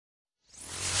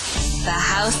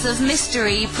House of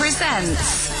Mystery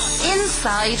presents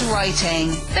Inside Writing,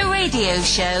 the radio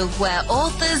show where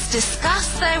authors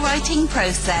discuss their writing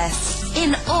process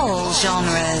in all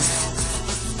genres.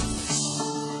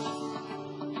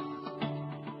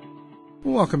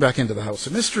 Welcome back into the House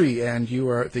of Mystery, and you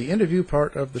are at the interview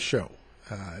part of the show.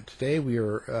 Today we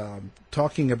are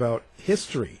talking about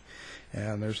history,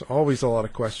 and there's always a lot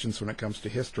of questions when it comes to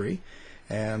history,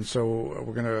 and so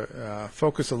we're going to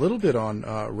focus a little bit on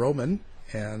Roman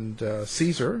and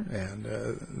Caesar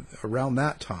and around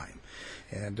that time.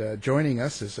 And joining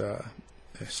us is a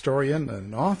historian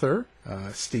and author,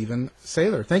 Stephen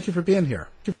Saylor. Thank you for being here.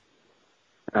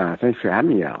 Thanks for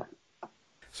having me, Al.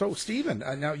 So, Stephen,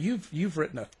 now you've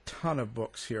written a ton of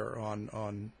books here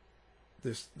on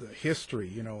the history,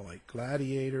 like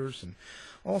gladiators and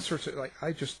all sorts of,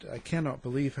 I cannot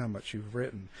believe how much you've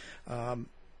written.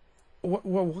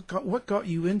 What got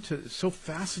you so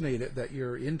fascinated that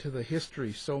you're into the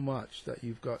history so much that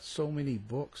you've got so many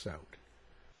books out?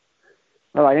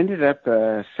 Well, I ended up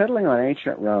settling on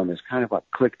ancient Rome is kind of what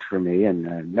clicked for me. And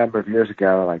a number of years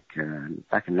ago,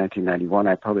 back in 1991,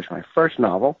 I published my first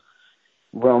novel,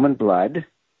 Roman Blood,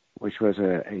 which was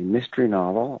a mystery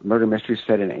novel, murder mystery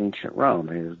set in ancient Rome.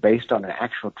 And it was based on an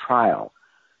actual trial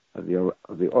of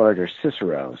the orator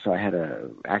Cicero. So I had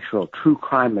actual true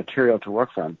crime material to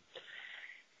work from.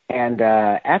 And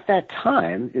at that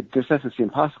time, this doesn't seem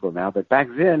possible now, but back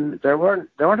then there weren't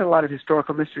a lot of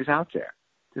historical mysteries out there.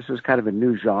 This was kind of a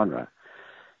new genre.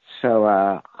 So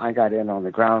I got in on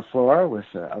the ground floor with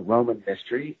a Roman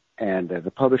mystery, and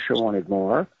the publisher wanted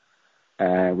more.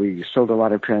 We sold a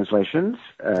lot of translations,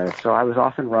 so I was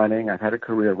off and running. I've had a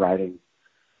career writing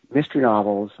mystery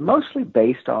novels, mostly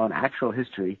based on actual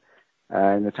history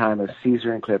in the time of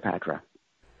Caesar and Cleopatra.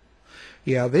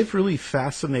 Yeah, they've really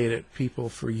fascinated people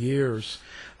for years.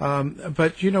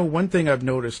 But, one thing I've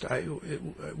noticed,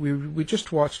 we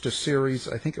just watched a series,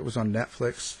 I think it was on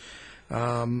Netflix,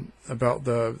 about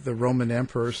the Roman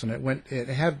emperors, and it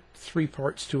had 3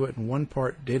 parts to it, and one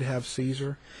part did have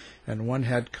Caesar, and one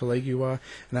had Caligula.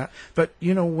 But,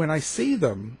 when I see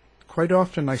them, quite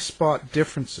often I spot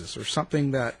differences or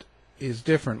something that is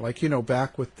different. Like,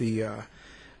 back with the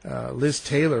Liz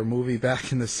Taylor movie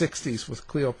back in the 60s with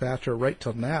Cleopatra right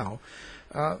till now,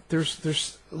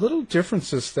 there's little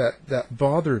differences that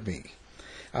bother me.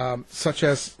 Such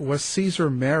as, was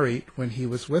Caesar married when he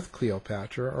was with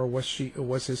Cleopatra, or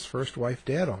was his first wife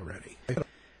dead already?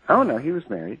 Oh, no, he was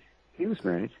married.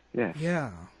 Yes.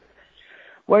 Yeah.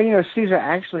 Well,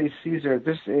 Caesar,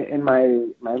 this, in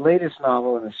my latest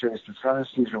novel in the series, The Throne of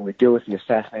Caesar, we deal with the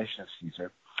assassination of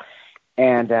Caesar.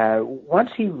 And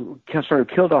once he sort of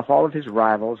killed off all of his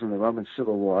rivals in the Roman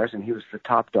civil wars, and he was the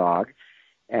top dog,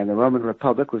 and the Roman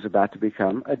Republic was about to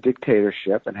become a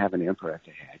dictatorship and have an emperor at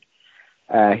the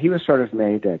head, he was sort of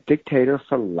made a dictator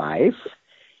for life.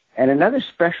 And another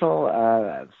special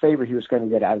favor he was going to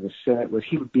get out of the Senate was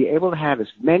he would be able to have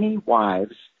as many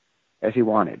wives as he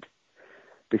wanted,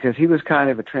 because he was kind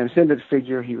of a transcendent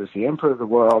figure. He was the emperor of the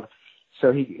world. So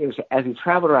as he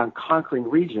traveled around conquering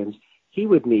regions, he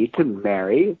would need to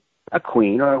marry a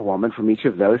queen or a woman from each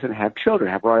of those and have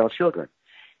royal children.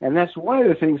 And that's one of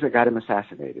the things that got him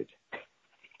assassinated.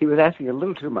 He was asking a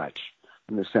little too much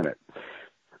in the Senate.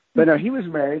 But no, he was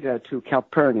married to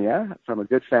Calpurnia from a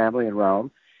good family in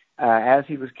Rome as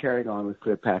he was carrying on with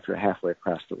Cleopatra halfway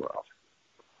across the world.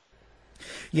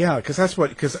 Yeah, because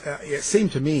it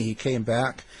seemed to me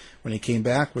when he came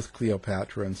back with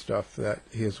Cleopatra and stuff, that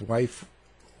his wife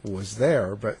was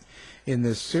there, but in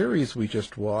this series we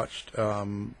just watched,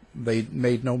 they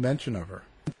made no mention of her.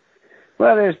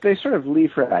 Well, they sort of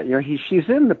leave her out. She's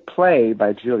in the play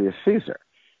by Julius Caesar.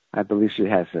 I believe she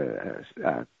has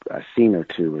a scene or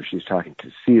two where she's talking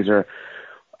to Caesar.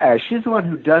 She's the one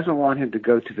who doesn't want him to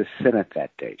go to the Senate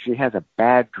that day. She has a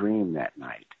bad dream that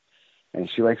night. And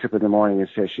she wakes up in the morning and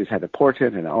says she's had a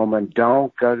portent and an omen.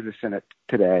 Don't go to the Senate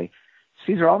today.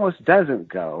 Caesar almost doesn't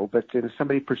go, but then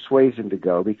somebody persuades him to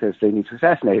go because they need to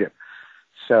assassinate him.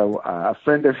 So a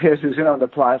friend of his who's in on the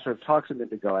plot sort of talks him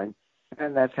into going,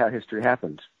 and that's how history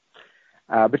happens.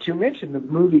 But you mentioned the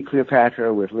movie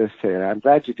Cleopatra with Liz Taylor. I'm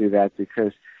glad you do that,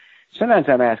 because sometimes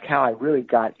I'm asked how I really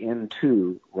got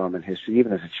into Roman history,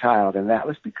 even as a child, and that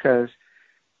was because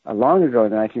long ago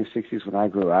in the 1960s when I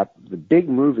grew up, the big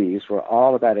movies were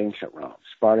all about ancient Rome.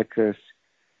 Spartacus,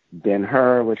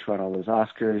 Ben-Hur, which won all those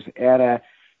Oscars. And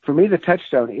for me, the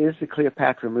touchstone is the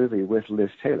Cleopatra movie with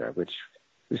Liz Taylor, which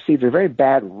received a very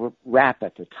bad rap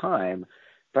at the time,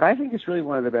 but I think it's really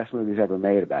one of the best movies ever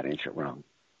made about ancient Rome.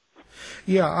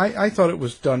 Yeah, I thought it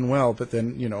was done well, but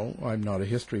then, I'm not a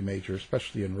history major,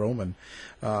 especially in Roman.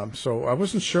 So I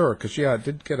wasn't sure, because, it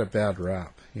did get a bad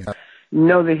rap. Yeah.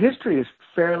 No, the history is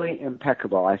fairly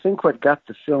impeccable. I think what got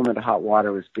the film into hot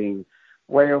water was being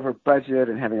way over budget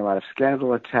and having a lot of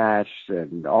scandal attached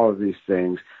and all of these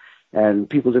things, and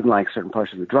people didn't like certain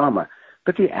parts of the drama.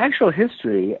 But the actual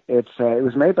history, it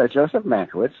was made by Joseph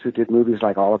Mankiewicz, who did movies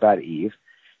like All About Eve,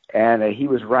 and he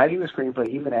was writing the screenplay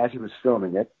even as he was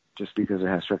filming it, just because of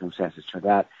how circumstances turned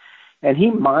out. And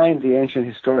he mined the ancient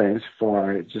historians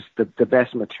for just the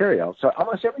best material. So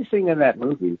almost everything in that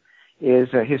movie is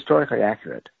historically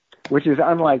accurate, which is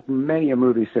unlike many a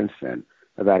movie since then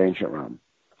about ancient Rome.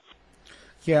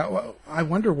 Yeah, well, I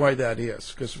wonder why that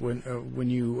is, because when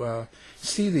you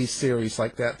see these series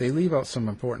like that, they leave out some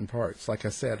important parts, like I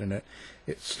said, and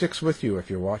it sticks with you if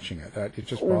you're watching it. It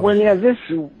just when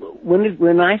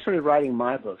I started writing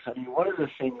my books, I mean, one of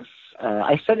the things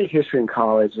I studied history in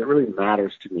college. It really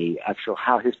matters to me, actually,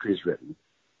 how history is written.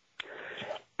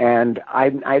 And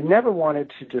I never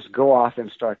wanted to just go off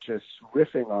and start just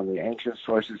riffing on the ancient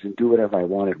sources and do whatever I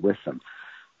wanted with them.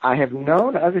 I have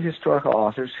known other historical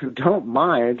authors who don't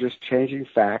mind just changing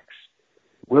facts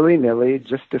willy-nilly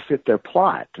just to fit their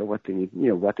plot or what they need,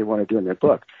 what they want to do in their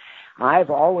book. I've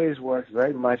always worked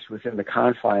very much within the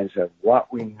confines of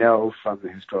what we know from the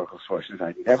historical sources.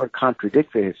 I never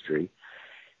contradict the history.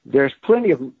 There's plenty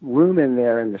of room in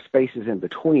there in the spaces in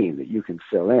between that you can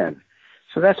fill in.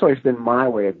 So that's always been my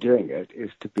way of doing it, is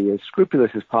to be as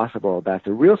scrupulous as possible about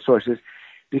the real sources,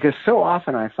 because so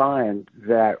often I find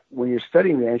that when you're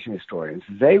studying the ancient historians,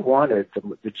 they wanted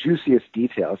the juiciest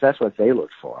details. That's what they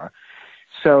looked for.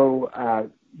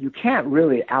 So you can't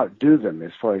really outdo them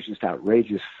as far as just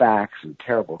outrageous facts and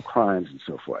terrible crimes and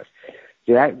so forth.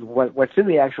 What's in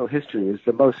the actual history is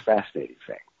the most fascinating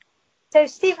thing. So,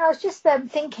 Steve, I was just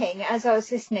thinking as I was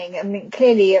listening, I mean,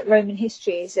 clearly Roman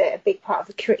history is a big part of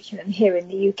the curriculum here in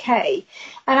the UK.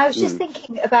 And I was just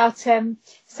thinking about some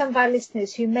of our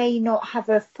listeners who may not have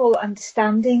a full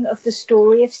understanding of the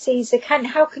story of Caesar.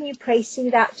 How can you see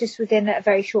that just within a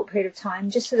very short period of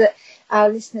time, just so that our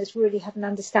listeners really have an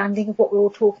understanding of what we're all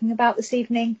talking about this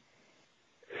evening?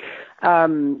 You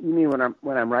mean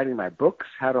when I'm writing my books?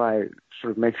 How do I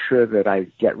sort of make sure that I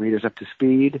get readers up to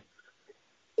speed?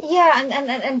 Yeah,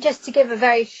 and just to give a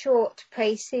very short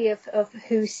précis of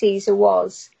who Caesar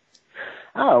was.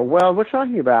 Oh, well, we're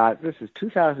talking about, this is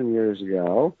 2,000 years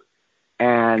ago,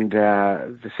 and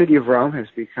the city of Rome has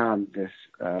become this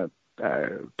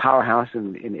powerhouse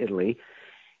in Italy,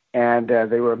 and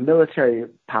they were a military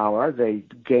power. They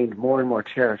gained more and more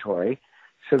territory,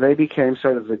 so they became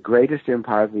sort of the greatest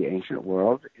empire of the ancient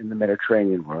world in the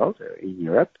Mediterranean world, in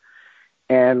Europe.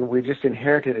 And we just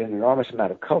inherited an enormous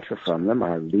amount of culture from them,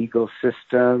 our legal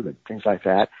system and things like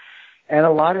that, and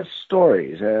a lot of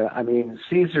stories. I mean,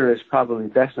 Caesar is probably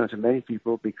best known to many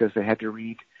people because they had to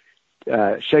read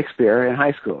Shakespeare in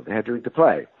high school. They had to read the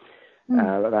play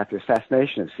about the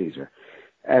assassination of Caesar.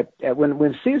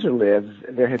 When Caesar lived,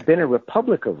 there had been a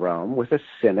Republic of Rome with a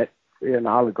Senate, an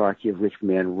oligarchy of rich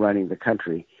men running the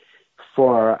country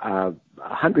for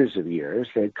hundreds of years.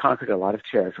 They had conquered a lot of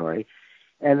territory.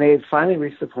 And they had finally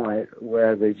reached the point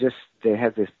where they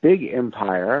had this big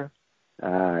empire,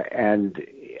 and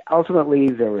ultimately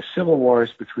there were civil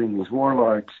wars between these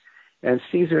warlords, and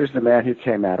Caesar is the man who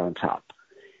came out on top.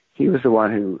 He was the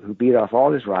one who beat off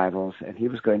all his rivals, and he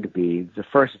was going to be the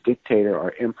first dictator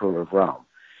or emperor of Rome.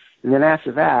 And then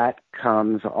after that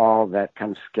comes all that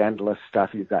kind of scandalous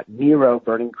stuff. You've got Nero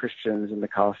burning Christians in the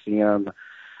Colosseum,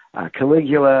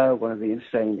 Caligula, one of the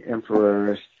insane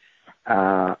emperors,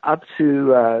 up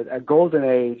to a golden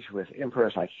age with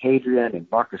emperors like Hadrian and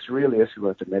Marcus Aurelius, who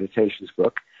wrote the Meditations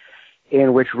book,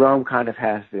 in which Rome kind of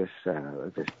has this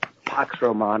Pax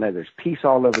Romana. There's peace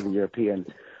all over the European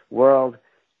world,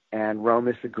 and Rome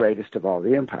is the greatest of all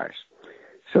the empires.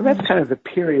 So that's kind of the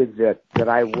period that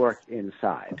I worked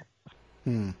inside.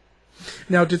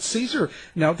 Now, did Caesar?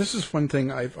 Now, this is one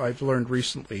thing I've learned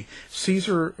recently.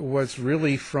 Caesar was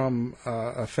really from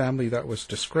a family that was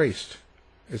disgraced.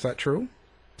 Is that true?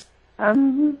 I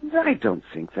don't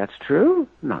think that's true.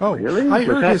 Not really. I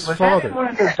heard his father. That one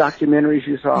of those documentaries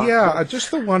you saw? Yeah,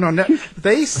 just the one on that.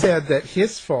 They said that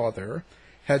his father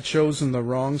had chosen the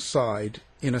wrong side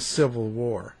in a civil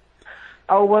war.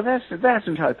 Oh, well, that's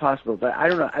entirely possible, but I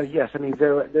don't know. Yes, I mean,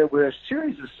 there were a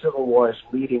series of civil wars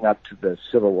leading up to the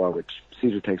Civil War, which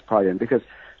Caesar takes part in, because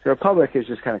the Republic is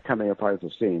just kind of coming apart at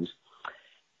the seams.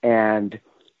 And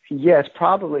yes,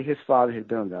 probably his father had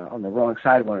been on the wrong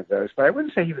side of one of those, but I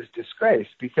wouldn't say he was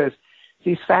disgraced, because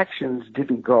these factions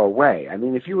didn't go away. I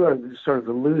mean, if you were sort of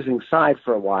the losing side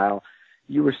for a while,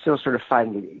 you were still sort of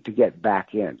fighting to get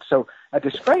back in. So a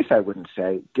disgrace, I wouldn't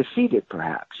say. Defeated,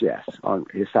 perhaps, yes, on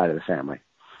his side of the family.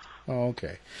 Oh,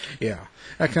 okay. Yeah.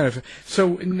 That kind of.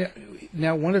 So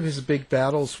now one of his big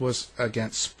battles was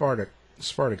against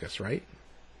Spartacus, right?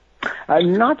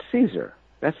 Not Caesar.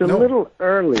 That's a little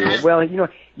earlier. Well,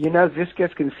 this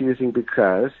gets confusing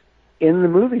because in the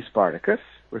movie Spartacus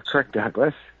with Kirk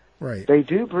Douglas, right, they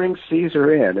do bring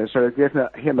Caesar in and sort of give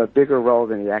him a bigger role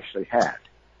than he actually had.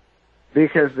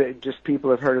 Because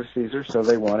people have heard of Caesar, so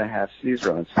they want to have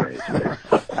Caesar on stage.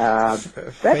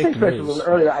 That takes place a little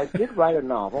earlier. I did write a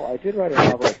novel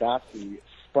about the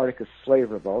Spartacus slave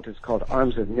revolt. It's called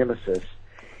Arms of Nemesis,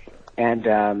 and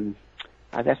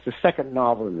that's the second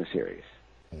novel in the series.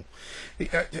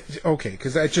 Okay,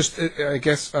 because I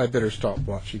guess I better stop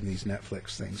watching these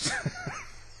Netflix things.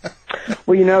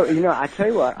 Well, I tell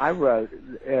you what, I wrote,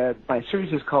 my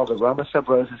series is called the Roma Sub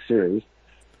Rosa series.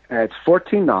 It's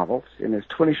 14 novels, and there's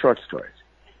 20 short stories.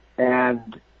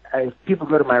 And if people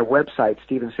go to my website,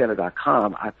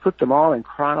 StephenSaylor.com, I put them all in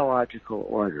chronological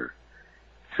order.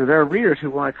 So there are readers who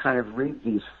want to kind of read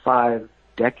these 5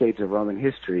 decades of Roman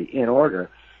history in order,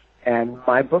 and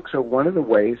my books are one of the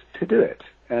ways to do it.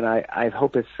 And I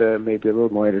hope it's maybe a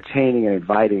little more entertaining and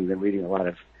inviting than reading a lot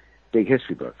of big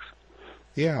history books.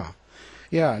 Yeah.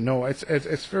 No,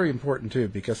 it's very important too,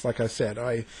 because like I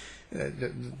said,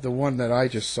 the one that I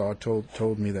just saw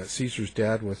told me that Caesar's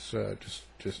dad was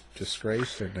just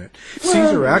disgraced, and that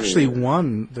Caesar actually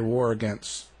won the war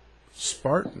against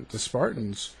the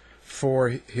Spartans for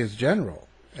his general,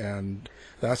 and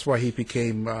that's why he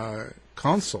became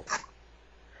consul.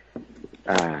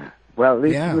 Well, at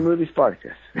least in the movie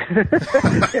Spartacus.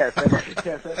 Yes,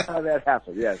 that's how that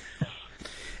happened. Yes.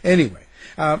 Anyway,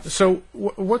 so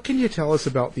what can you tell us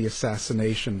about the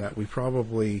assassination that we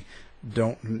probably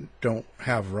don't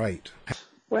have right?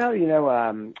 Well,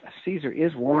 Caesar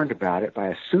is warned about it by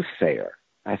a soothsayer.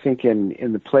 I think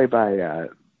in the play by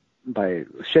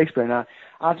Shakespeare. Now,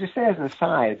 I'll just say as an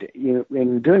aside,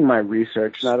 in doing my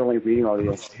research, not only reading all the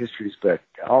ancient histories, but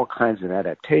all kinds of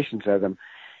adaptations of them,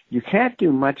 you can't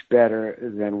do much better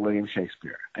than William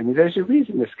Shakespeare. I mean, there's a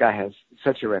reason this guy has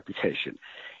such a reputation.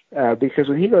 Because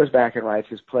when he goes back and writes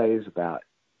his plays about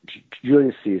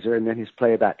Julius Caesar, and then his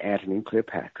play about Antony and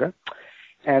Cleopatra,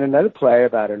 and another play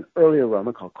about an earlier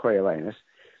Roman called Coriolanus,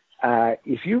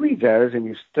 if you read those and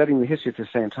you're studying the history at the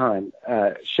same time,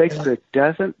 Shakespeare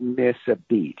doesn't miss a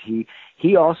beat.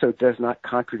 He also does not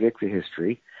contradict the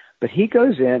history, but he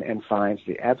goes in and finds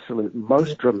the absolute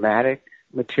most dramatic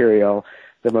material,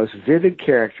 the most vivid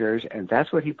characters, and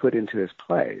that's what he put into his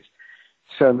plays.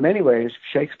 So in many ways,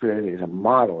 Shakespeare is a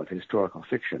model of historical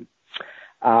fiction.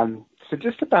 So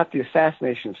just about the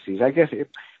assassination of Caesar, I guess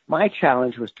my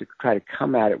challenge was to try to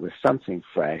come at it with something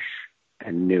fresh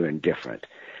and new and different.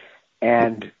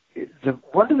 And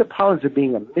one of the problems of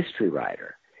being a mystery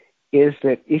writer is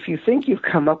that if you think you've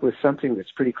come up with something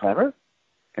that's pretty clever,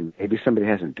 and maybe somebody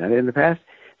hasn't done it in the past,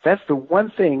 that's the one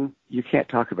thing you can't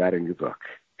talk about in your book.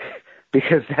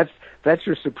 Because that's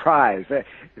your surprise,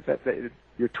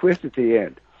 your twist at the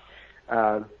end.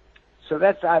 So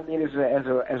that's, I mean, as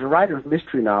a writer of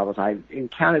mystery novels, I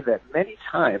encountered that many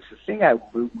times. The thing I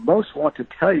most want to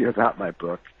tell you about my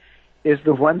book is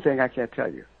the one thing I can't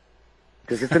tell you,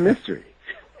 because it's a mystery.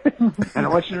 And I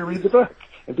want you to read the book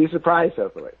and be surprised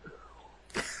over it.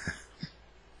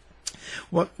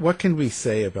 What can we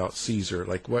say about Caesar?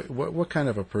 Like, what kind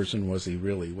of a person was he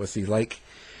really? Was he like?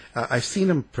 I've seen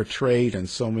him portrayed in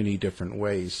so many different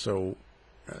ways. So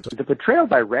the portrayal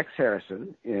by Rex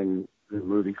Harrison in the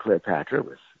movie Cleopatra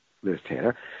with Liz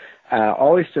Taylor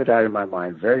always stood out in my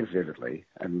mind very vividly,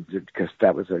 because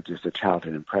that was just a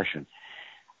childhood impression.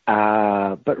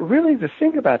 But really, the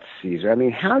thing about Caesar, I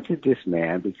mean, how did this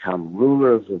man become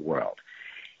ruler of the world?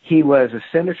 He was a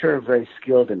senator, very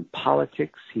skilled in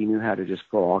politics. He knew how to just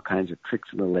pull all kinds of tricks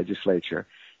in the legislature.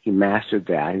 He mastered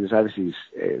that. He was obviously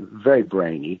very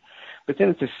brainy. But then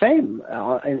at the same,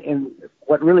 and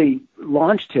what really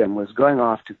launched him was going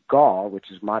off to Gaul,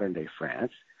 which is modern-day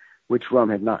France, which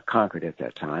Rome had not conquered at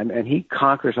that time, and he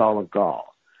conquers all of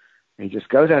Gaul. And he just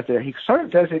goes out there. He sort of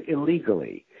does it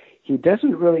illegally. He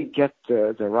doesn't really get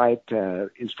the right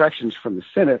instructions from the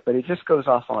Senate, but he just goes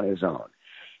off on his own.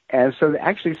 And so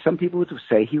actually some people would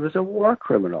say he was a war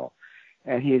criminal,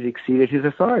 and he had exceeded his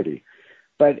authority.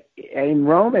 But in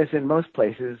Rome, as in most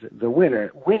places,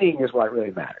 winning is what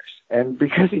really matters. And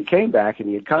because he came back and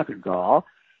he had conquered Gaul,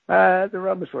 the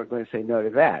Romans weren't going to say no to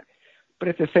that. But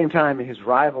at the same time, his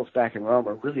rivals back in Rome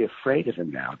are really afraid of him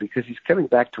now, because he's coming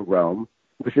back to Rome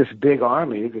with this big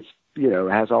army that's,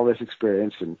 has all this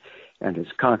experience and has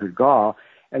conquered Gaul.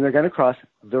 and they're going to cross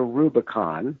the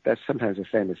Rubicon. That's sometimes a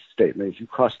famous statement. If you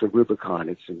cross the Rubicon,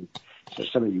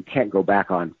 it's something you can't go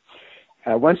back on.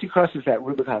 Once he crosses that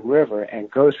Rubicon River and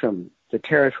goes from the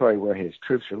territory where his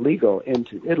troops are legal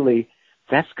into Italy,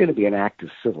 that's going to be an act of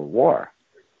civil war.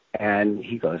 And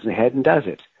he goes ahead and does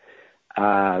it.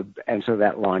 And so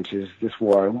that launches this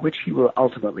war in which he will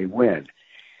ultimately win.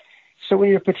 So when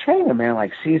you're portraying a man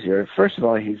like Caesar, first of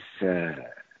all, he's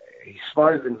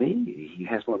smarter than me. He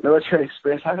has more military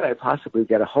experience. How could I possibly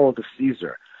get a hold of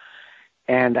Caesar?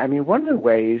 And, I mean, one of the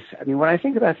ways, when I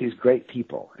think about these great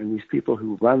people and these people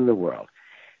who run the world,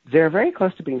 they're very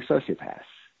close to being sociopaths.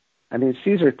 I mean,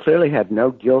 Caesar clearly had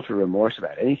no guilt or remorse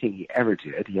about anything he ever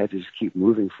did. He had to just keep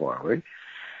moving forward.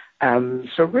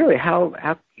 So really, how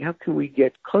can we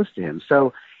get close to him?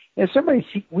 So in some ways,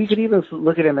 we could even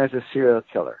look at him as a serial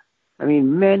killer. I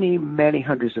mean, many, many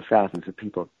hundreds of thousands of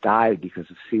people died because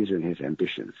of Caesar and his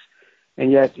ambitions.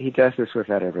 And yet he does this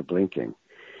without ever blinking.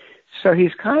 So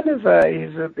he's kind of,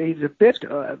 he's a bit,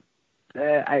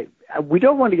 we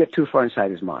don't want to get too far inside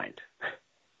his mind.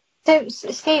 So,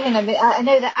 Stephen, I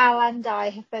know that Al and I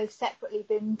have both separately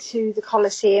been to the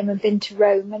Colosseum and been to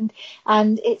Rome,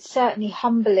 and it's certainly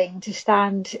humbling to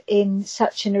stand in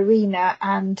such an arena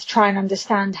and try and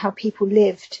understand how people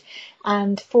lived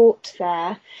and fought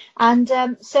there. And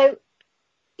so,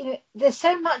 there's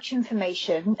so much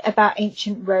information about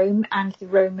ancient Rome and the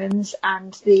Romans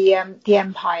and the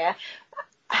empire.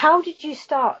 How did you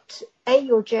start,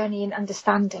 your journey in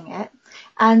understanding it,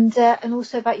 and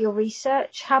also about your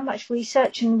research? How much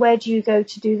research, and where do you go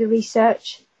to do the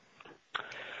research?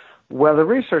 Well, the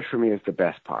research for me is the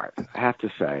best part, I have to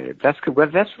say. That's when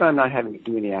I'm not having to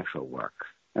do any actual work.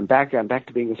 I'm back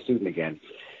to being a student again.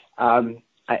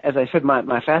 As I said,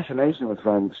 my fascination with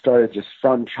Rome started just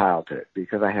from childhood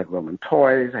because I had Roman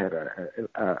toys. I had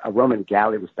a Roman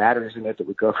galley with batteries in it that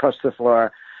would go across the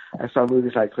floor. I saw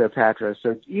movies like Cleopatra.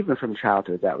 So even from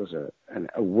childhood, that was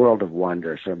a world of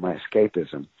wonder, sort of my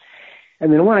escapism.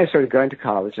 And then when I started going to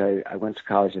college, I went to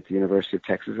college at the University of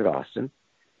Texas at Austin.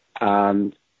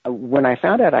 When I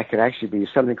found out I could actually be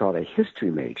something called a history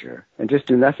major and just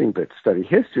do nothing but study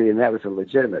history, and that was a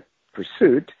legitimate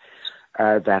pursuit,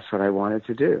 that's what I wanted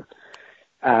to do.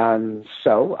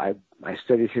 So I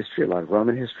studied history, a lot of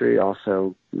Roman history,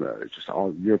 also just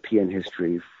all European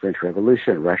history, French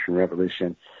Revolution, Russian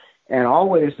Revolution. And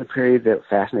always the period that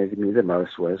fascinated me the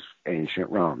most was ancient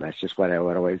Rome. That's just what I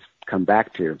would always come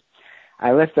back to.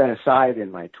 I left that aside in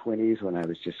my 20s when I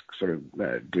was just sort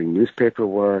of doing newspaper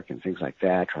work and things like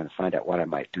that, trying to find out what I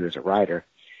might do as a writer.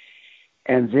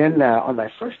 And then on my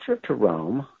first trip to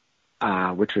Rome,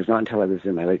 which was not until I was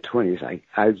in my late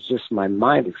 20s, my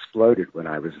mind exploded when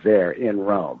I was there in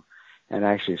Rome and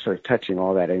actually sort of touching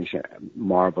all that ancient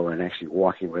marble and actually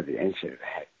walking where the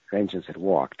ancients had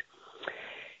walked.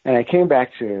 And I came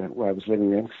back to where I was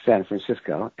living in San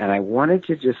Francisco, and I wanted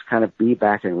to just kind of be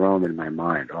back in Rome in my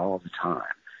mind all the time.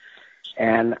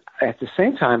 And at the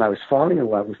same time, I was falling in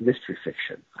love with mystery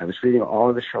fiction. I was reading all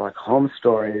of the Sherlock Holmes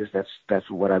stories. That's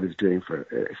what I was doing for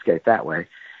escape that way.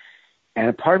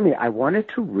 And pardon me, I wanted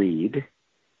to read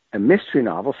a mystery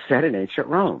novel set in ancient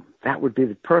Rome. That would be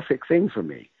the perfect thing for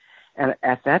me. And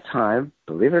at that time,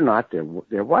 believe it or not,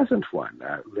 there wasn't one.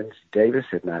 Lindsay Davis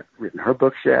had not written her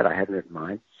books yet. I hadn't written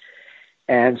mine.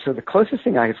 And so the closest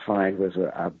thing I could find was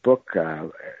a book,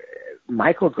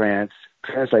 Michael Grant's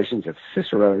translations of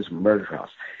Cicero's murder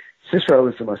trials. Cicero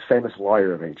was the most famous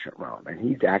lawyer of ancient Rome, and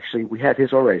we had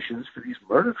his orations for these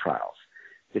murder trials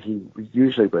that he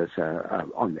usually was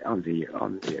on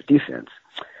the defense.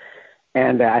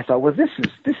 And I thought, well, this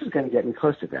is going to get me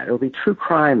close to that. It'll be true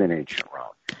crime in ancient Rome.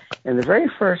 And the very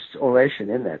first oration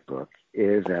in that book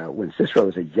is when Cicero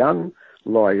was a young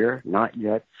lawyer, not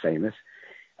yet famous.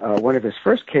 One of his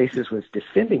first cases was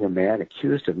defending a man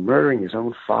accused of murdering his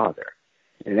own father.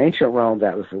 In ancient Rome,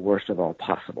 that was the worst of all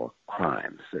possible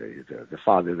crimes. The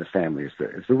father of the family is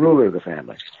the ruler of the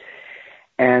family.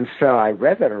 And so I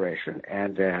read that oration,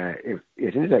 and it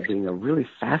ended up being a really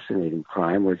fascinating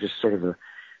crime where just sort of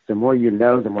the more you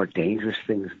know, the more dangerous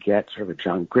things get, sort of a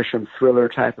John Grisham thriller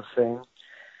type of thing.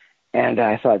 And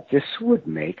I thought, this would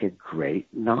make a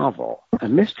great novel, a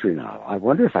mystery novel. I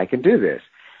wonder if I can do this.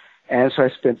 And so I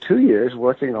spent 2 years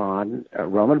working on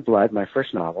Roman Blood, my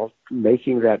first novel,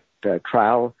 making that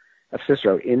trial of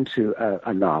Cicero into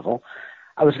a novel.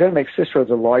 I was going to make Cicero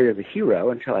the lawyer, the hero,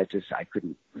 until I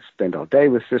couldn't spend all day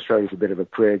with Cicero. He's a bit of a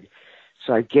prig.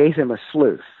 So I gave him a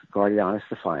sleuth, Gordianus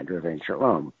the Finder of ancient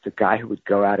Rome, the guy who would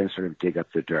go out and sort of dig up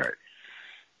the dirt.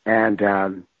 And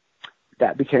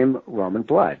that became Roman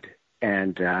Blood.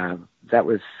 And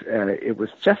it was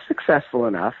just successful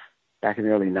enough back in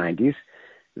the early 90s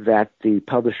that the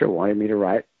publisher wanted me to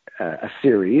write a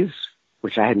series,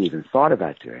 which I hadn't even thought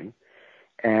about doing.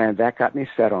 And that got me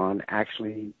set on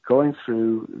actually going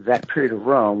through that period of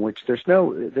Rome, which there's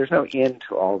no end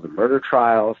to all the murder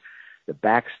trials, the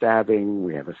backstabbing.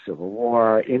 We have a civil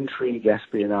war, intrigue,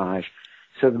 espionage.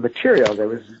 So the material, there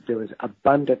was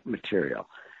abundant material,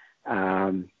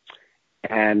 and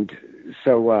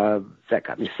so that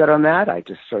got me set on that. I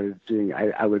just started doing.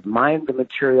 I would mine the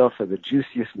material for the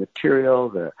juiciest material,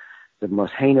 the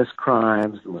most heinous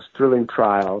crimes, the most thrilling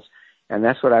trials. And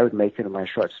that's what I would make into my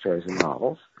short stories and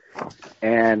novels.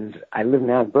 And I live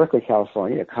now in Berkeley,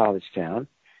 California, a college town.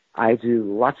 I do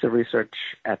lots of research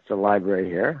at the library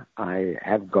here. I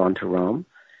have gone to Rome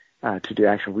to do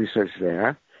actual research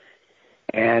there.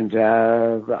 And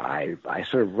I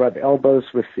sort of rub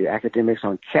elbows with the academics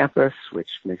on campus, which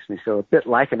makes me feel a bit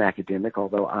like an academic,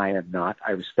 although I am not.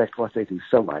 I respect what they do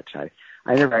so much. I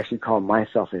never actually call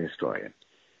myself a historian.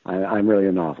 I'm really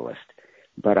a novelist.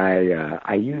 But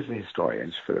I use the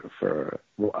historians for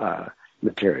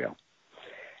material.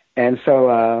 And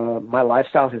so my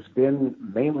lifestyle has been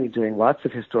mainly doing lots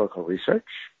of historical research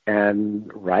and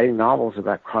writing novels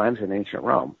about crimes in ancient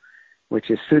Rome, which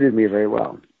has suited me very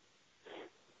well.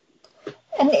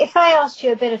 And if I asked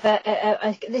you a bit of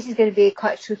this is going to be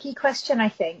quite a tricky question, I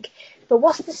think, but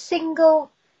what's the single,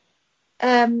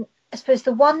 I suppose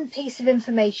the one piece of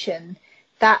information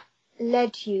that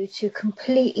led you to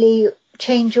completely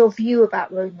change your view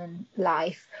about Roman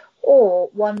life, or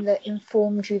one that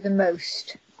informed you the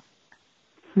most?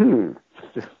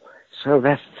 So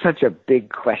that's such a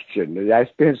big question. I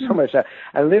spend so much.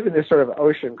 I live in this sort of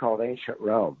ocean called ancient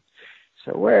Rome.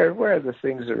 So where are the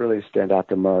things that really stand out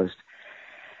the most?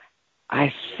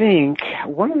 I think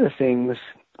one of the things,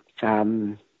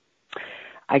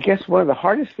 I guess one of the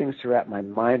hardest things to wrap my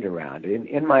mind around,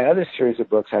 in my other series of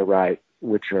books I write,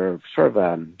 which are sort of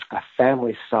a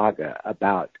family saga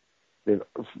about that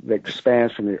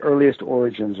expands from the earliest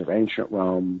origins of ancient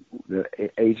Rome, the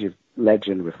age of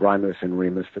legend with Romulus and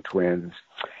Remus, the twins.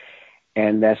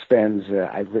 And that spans,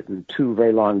 I've written 2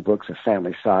 very long books of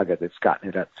family saga that's gotten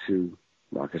it up to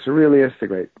Marcus Aurelius, the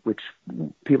great, which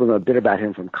people know a bit about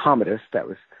him from Commodus, that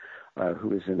was, who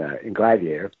was in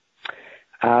Gladiator.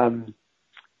 Wait,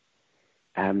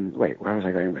 where was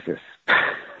I going with this?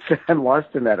 I'm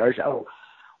lost in that ocean. Oh,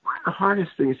 one of the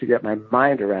hardest things to get my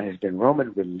mind around has been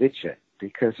Roman religion,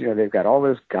 because, they've got all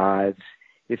those gods.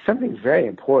 It's something very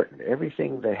important.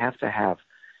 Everything they have to have,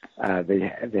 they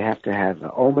have to have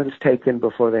omens taken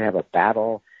before they have a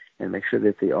battle and make sure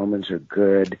that the omens are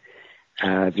good.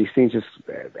 These things just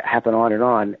happen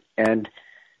on. And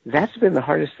that's been the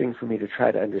hardest thing for me to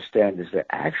try to understand, is the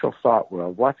actual thought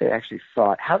world, what they actually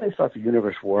thought, how they thought the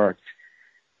universe worked,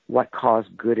 what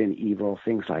caused good and evil,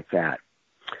 things like that.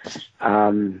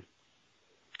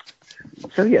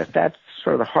 So yes, that's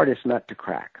sort of the hardest nut to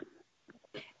crack.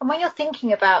 And when you're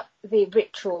thinking about the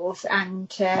rituals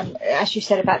and, as you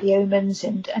said, about the omens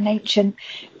and ancient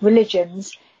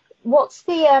religions, what's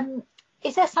the,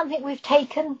 is there something we've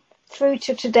taken through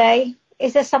to today?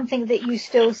 Is there something that you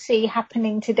still see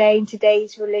happening today in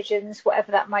today's religions,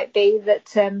 whatever that might be, that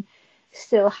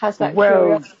still has that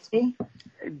curiosity?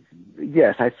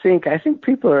 Yes, I think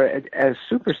people are as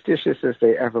superstitious as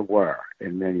they ever were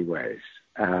in many ways.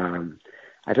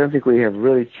 I don't think we have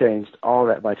really changed all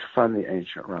that much from the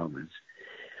ancient Romans.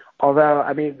 Although,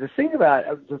 I mean, the thing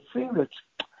that's,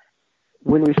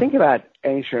 when we think about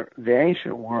the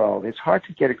ancient world, it's hard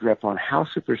to get a grip on how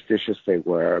superstitious they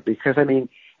were, because, I mean,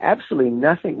 absolutely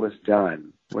nothing was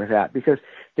done without, because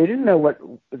they didn't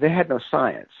know they had no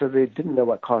science, so they didn't know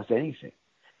what caused anything.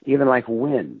 Even like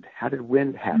wind. How did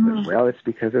wind happen? Well, it's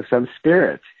because of some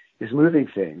spirit is moving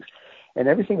things. And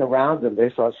everything around them, they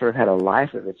thought sort of had a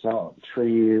life of its own.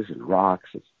 Trees and rocks,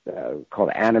 it's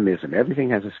called animism. Everything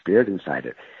has a spirit inside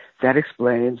it. That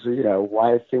explains,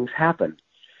 why things happen.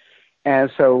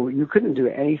 And so you couldn't do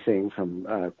anything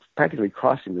from practically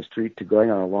crossing the street to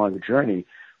going on a long journey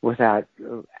without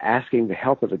asking the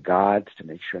help of the gods to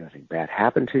make sure nothing bad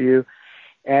happened to you.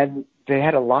 And they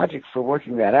had a logic for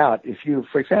working that out.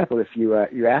 For example, if you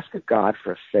ask a god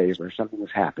for a favor, something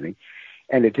was happening,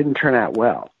 and it didn't turn out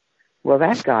well,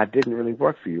 that god didn't really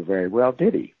work for you very well,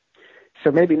 did he?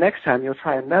 So maybe next time you'll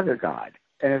try another god.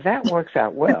 And if that works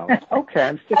out well, okay,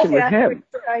 I'm sticking with him.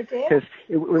 Because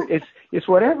it's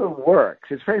whatever works.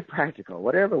 It's very practical,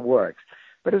 whatever works.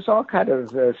 But it's all kind of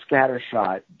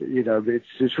scattershot.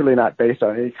 It's really not based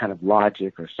on any kind of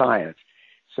logic or science.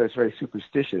 So it's very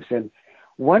superstitious. And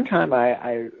one time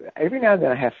I every now and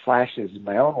then I have flashes in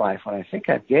my own life when I think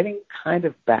I'm getting kind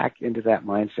of back into that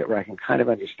mindset where I can kind of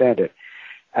understand it.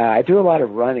 I do a lot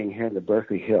of running here in the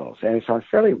Berkeley Hills, and it's on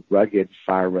fairly rugged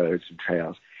fire roads and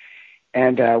trails.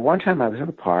 And one time I was in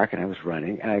the park, and I was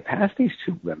running, and I passed these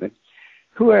two women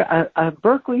who are a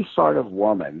Berkeley sort of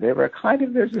woman. They were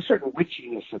there's a certain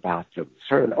witchiness about them,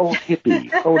 sort of an old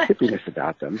hippiness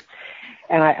about them.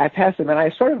 And I passed them, and I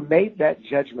sort of made that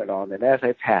judgment on them as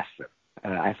I passed them.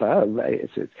 I thought,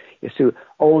 it's two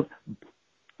old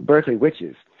Berkeley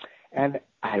witches. And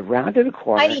I rounded a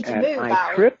corner, I need to move,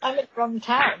 I tripped. I'm in the wrong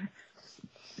town.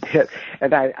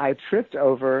 And I tripped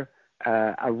over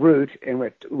a root and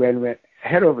went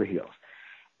head over heels.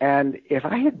 And if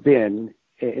I had been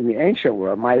in the ancient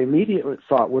world, my immediate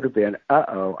thought would have been,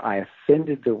 uh-oh, I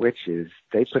offended the witches.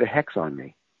 They put a hex on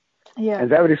me. Yeah. And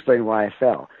that would explain why I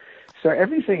fell. So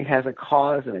everything has a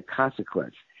cause and a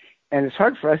consequence. And it's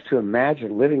hard for us to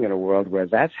imagine living in a world where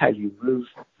that's how you move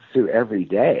through every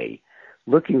day,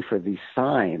 looking for these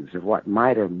signs of what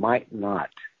might or might not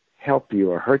help you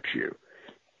or hurt you,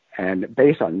 and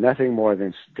based on nothing more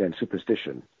than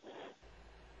superstition.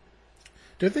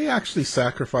 Did they actually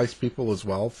sacrifice people as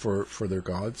well for their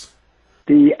gods?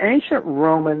 The ancient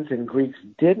Romans and Greeks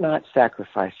did not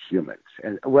sacrifice humans.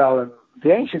 And, well,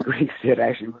 the ancient Greeks did,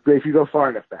 actually, if you go far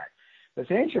enough back. But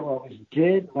the ancient Romans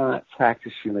did not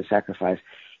practice human sacrifice,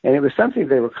 and it was something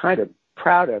they were kind of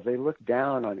proud of. They looked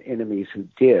down on enemies who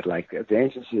did, like the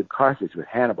ancient city of Carthage with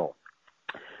Hannibal,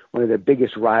 one of their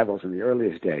biggest rivals in the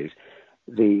earliest days.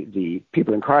 The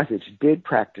people in Carthage did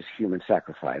practice human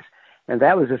sacrifice, and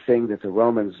that was a thing that the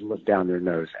Romans looked down their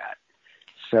nose at.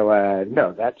 So,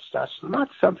 no, that's not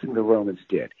something the Romans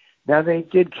did. Now, they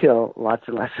did kill lots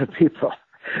and lots of people,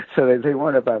 so they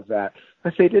weren't above that.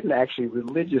 But they didn't actually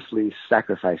religiously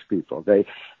sacrifice people. They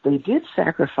did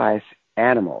sacrifice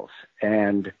animals,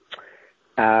 and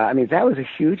that was a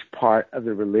huge part of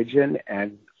the religion.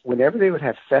 And whenever they would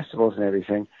have festivals and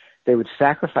everything, they would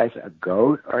sacrifice a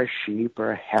goat or a sheep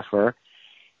or a heifer.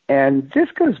 And this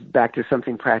goes back to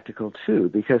something practical too,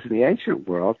 because in the ancient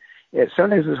world, it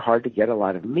sometimes was hard to get a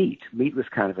lot of meat. Meat was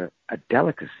kind of a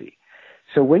delicacy.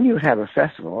 So when you would have a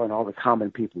festival and all the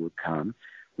common people would come,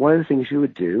 one of the things you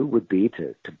would do would be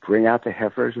to bring out the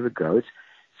heifers or the goats,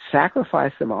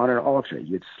 sacrifice them on an altar.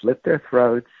 You'd slit their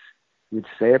throats. You'd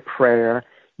say a prayer.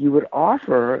 You would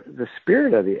offer the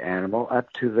spirit of the animal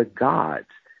up to the gods.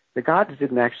 The gods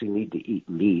didn't actually need to eat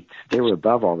meat. They were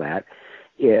above all that.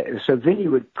 So then you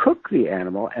would cook the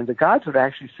animal, and the gods would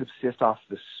actually subsist off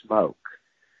the smoke.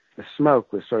 The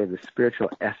smoke was sort of the spiritual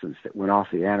essence that went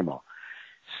off the animal.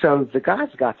 So the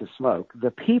gods got the smoke. The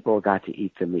people got to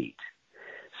eat the meat.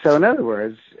 So in other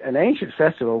words, an ancient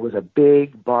festival was a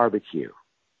big barbecue.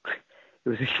 It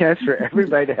was a chance for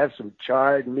everybody to have some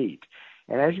charred meat.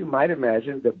 And as you might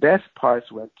imagine, the best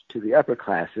parts went to the upper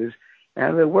classes,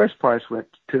 and the worst parts went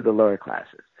to the lower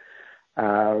classes.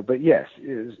 But yes,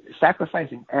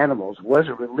 sacrificing animals was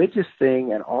a religious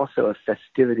thing and also a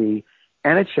festivity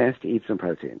and a chance to eat some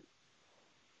protein.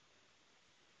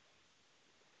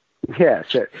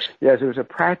 Yes, it was a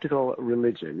practical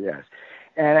religion, yes.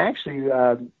 And actually,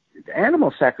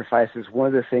 animal sacrifice is one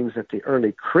of the things that the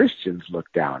early Christians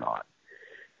looked down on.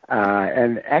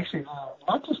 And actually,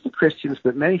 not just the Christians,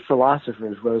 but many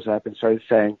philosophers rose up and started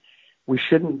saying, we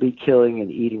shouldn't be killing and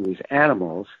eating these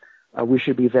animals. We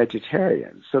should be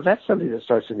vegetarians. So that's something that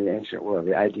starts in the ancient world,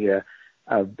 the idea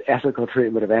of ethical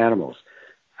treatment of animals.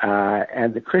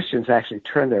 And the Christians actually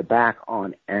turned their back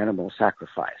on animal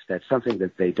sacrifice. That's something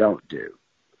that they don't do,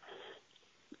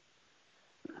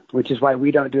 which is why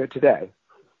we don't do it today.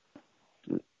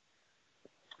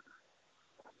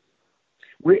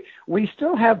 We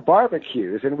still have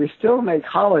barbecues, and we still make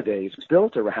holidays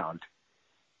built around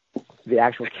the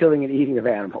actual killing and eating of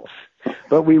animals,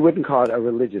 but we wouldn't call it a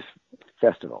religious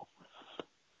festival.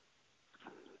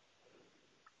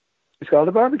 It's called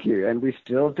a barbecue, and we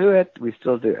still do it. We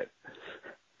still do it.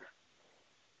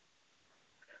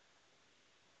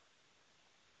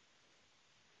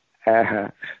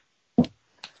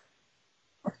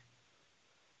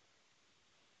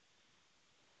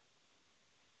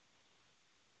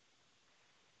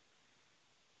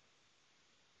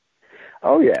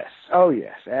 Oh yes.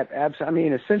 Absolutely. I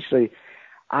mean, essentially,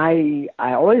 I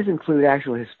always include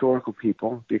actual historical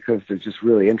people because they're just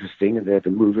really interesting, and they're the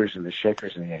movers and the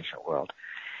shakers in the ancient world.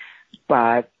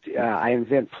 But I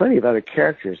invent plenty of other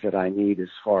characters that I need as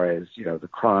far as, the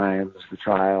crimes, the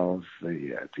trials,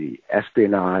 the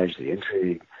espionage, the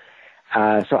intrigue.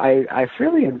 So I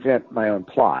freely invent my own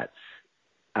plots.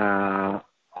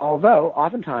 Although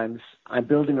oftentimes I'm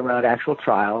building around actual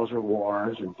trials or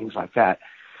wars and things like that.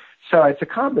 So it's a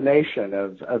combination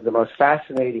of the most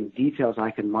fascinating details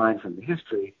I can mine from the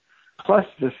history, plus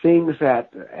the things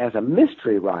that, as a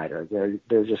mystery writer,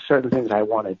 there's just certain things I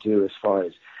want to do as far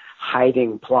as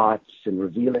hiding plots and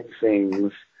revealing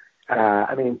things.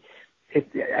 I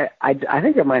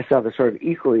think of myself as sort of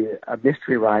equally a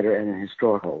mystery writer and a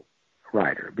historical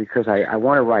writer, because I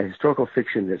want to write historical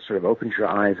fiction that sort of opens your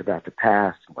eyes about the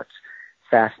past, what's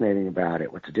fascinating about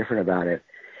it, what's different about it,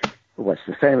 what's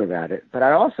the same about it. But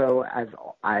I also,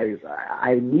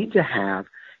 I need to have,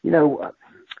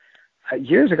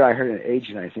 years ago I heard an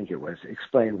agent, I think it was,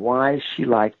 explain why she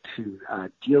liked to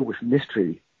deal with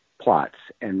mystery plots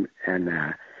and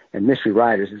mystery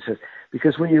writers. It says,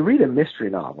 because when you read a mystery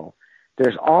novel,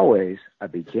 there's always a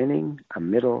beginning, a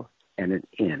middle, and an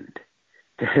end.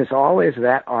 There's always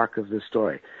that arc of the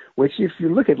story, which if you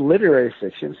look at literary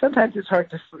fiction, sometimes it's hard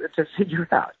to figure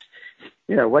out.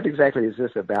 What exactly is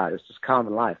this about? It's just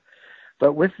common life.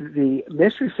 But with the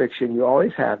mystery fiction, you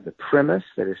always have the premise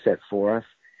that is set forth.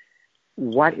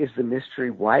 What is the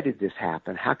mystery? Why did this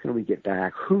happen? How can we get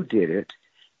back? Who did it?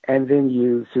 And then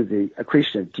you, through the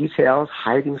accretion of details,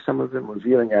 hiding some of them,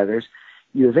 revealing others,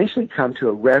 you eventually come to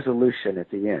a resolution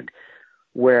at the end,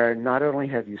 where not only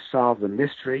have you solved the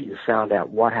mystery, you found out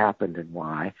what happened and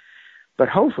why, but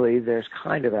hopefully there's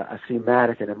kind of a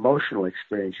thematic and emotional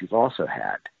experience you've also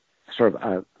had, sort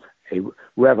of a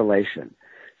revelation.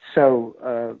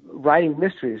 So writing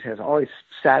mysteries has always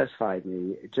satisfied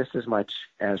me just as much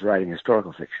as writing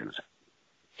historical fictions.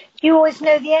 Do you always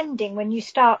know the ending when you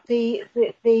start the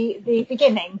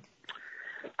beginning?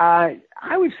 I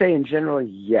would say in general,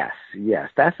 yes.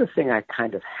 That's the thing I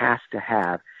kind of have to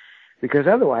have, because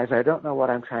otherwise I don't know what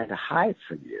I'm trying to hide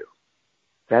from you.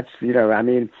 That's,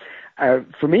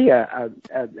 for me,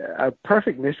 a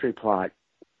perfect mystery plot,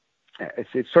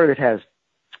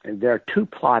 there are two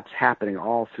plots happening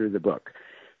all through the book.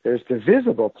 There's the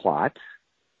visible plot,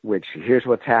 which here's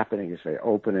what's happening, is very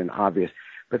open and obvious.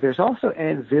 But there's also an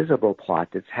invisible plot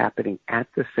that's happening at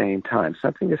the same time.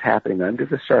 Something is happening under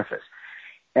the surface.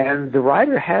 And the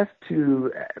writer has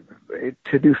to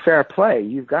do fair play,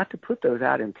 you've got to put those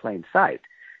out in plain sight.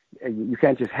 You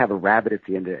can't just have a rabbit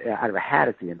out of a hat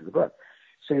at the end of the book.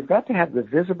 So you've got to have the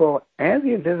visible and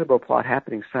the invisible plot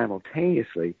happening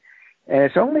simultaneously. And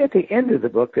it's only at the end of the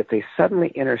book that they suddenly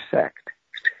intersect.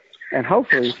 And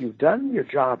hopefully, if you've done your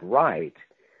job right,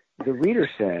 the reader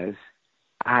says,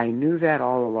 I knew that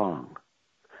all along.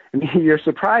 I mean, you're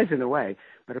surprised in a way,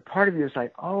 but a part of you is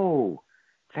like,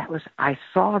 I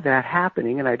saw that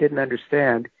happening and I didn't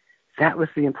understand. That was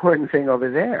the important thing over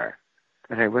there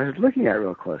that I wasn't looking at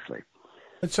real closely.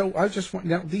 And so I just want,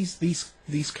 now these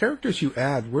characters you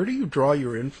add, where do you draw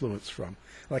your influence from?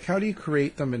 Like, how do you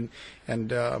create them,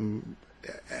 and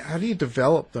how do you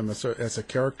develop them as a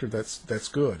character that's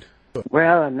good?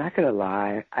 Well, I'm not going to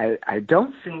lie. I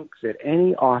don't think that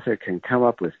any author can come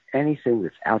up with anything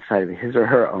that's outside of his or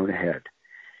her own head.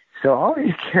 So all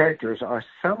these characters are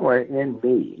somewhere in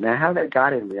me. Now, how that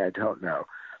got in me, I don't know.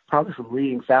 Probably from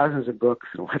reading thousands of books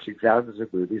and watching thousands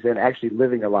of movies and actually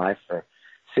living a life for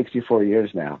 64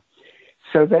 years now.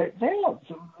 So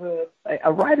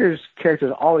a writer's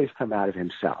characters always come out of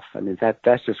himself. I mean,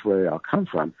 that's just where they all come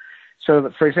from.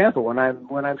 So, for example, when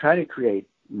I'm trying to create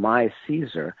my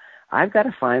Caesar, I've got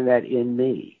to find that in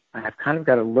me. I've kind of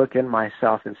got to look in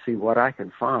myself and see what I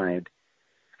can find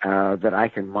that I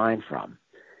can mine from.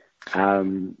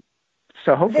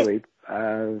 So hopefully...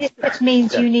 This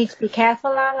means you need to be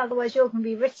careful, Al, otherwise you're going to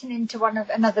be written into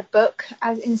another book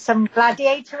as in some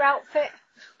gladiator outfit.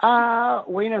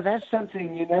 That's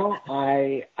something,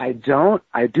 I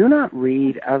do not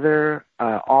read other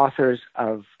authors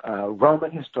of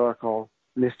Roman historical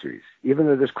mysteries, even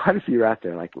though there's quite a few out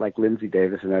there, like Lindsay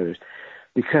Davis and others,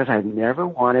 because I've never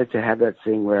wanted to have that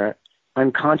thing where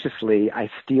unconsciously I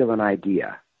steal an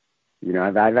idea.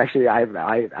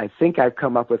 I think I've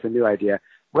come up with a new idea.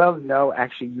 Well, no,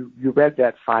 actually, you read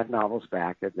that 5 novels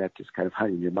back, and that just kind of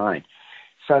hung in your mind.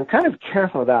 So I'm kind of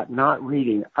careful about not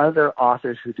reading other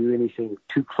authors who do anything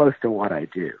too close to what I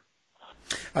do.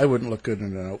 I wouldn't look good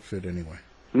in an outfit anyway.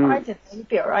 I didn't. You'd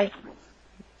be all right.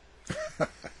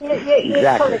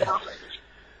 Exactly.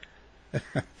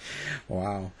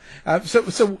 Wow.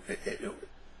 So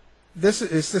this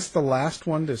is the last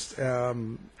one? This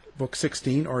book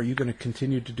 16, or are you going to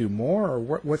continue to do more, or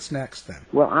what's next then?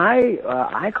 Well,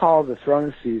 I call The Throne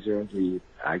of Caesar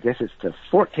I guess it's the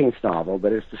 14th novel,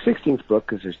 but it's the 16th book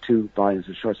because there's 2 volumes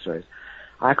of short stories.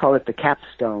 I call it the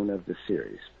capstone of the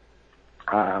series.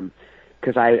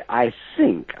 Because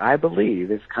I believe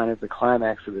it's kind of the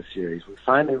climax of the series. We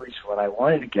finally reached what I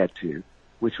wanted to get to,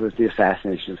 which was the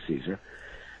assassination of Caesar.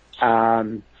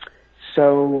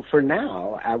 So for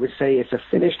now, I would say it's a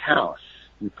finished house.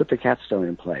 We put the capstone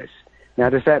in place. Now,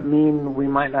 does that mean we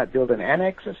might not build an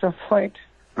annex at some point?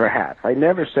 Perhaps. I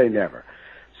never say never.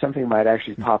 Something might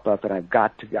actually pop up, and I've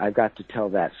got to tell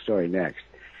that story next.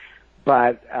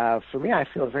 But for me, I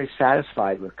feel very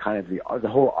satisfied with kind of the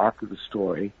whole arc of the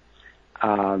story,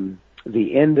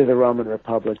 the end of the Roman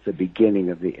Republic, the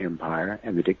beginning of the empire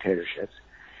and the dictatorships.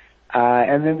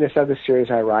 And then this other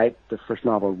series I write, the first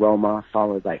novel, Roma,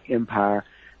 followed by Empire.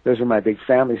 Those are my big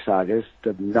family sagas.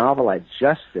 The novel I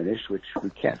just finished, which we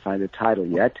can't find a title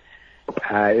yet,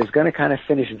 is going to kind of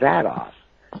finish that off.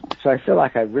 So I feel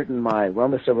like I've written my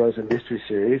Roma Sub Rosa mystery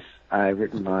series. I've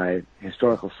written my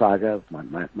historical saga,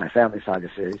 my family saga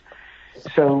series.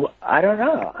 So I don't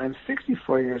know. I'm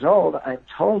 64 years old. I'm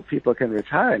told people can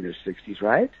retire in their 60s,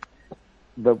 right?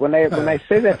 But when I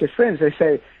say that to friends, they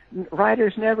say,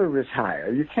 writers never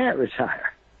retire. You can't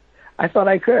retire. I thought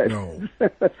I could. No.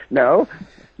 No?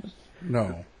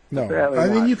 No. I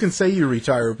mean, you can say you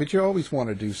retire, but you always want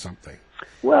to do something.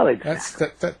 Well,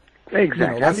 exactly.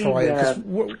 Exactly. That's how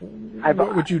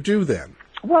what would you do then?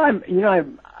 Well,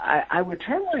 I would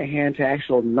turn my hand to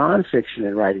actual nonfiction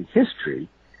and writing history,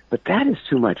 but that is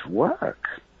too much work.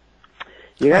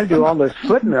 You got to do all those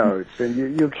footnotes, and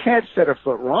you can't set a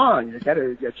foot wrong. You got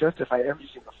to justify every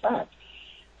single fact.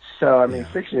 So, I mean,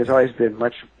 fiction has always been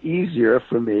much easier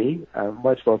for me,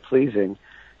 much more pleasing.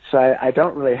 So I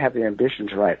don't really have the ambition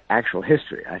to write actual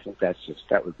history. I think that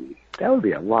would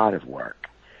be a lot of work.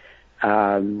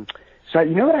 So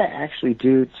you know what I actually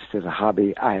do just as a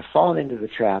hobby? I have fallen into the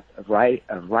trap of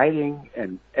writing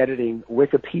and editing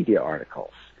Wikipedia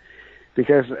articles.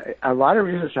 Because a lot of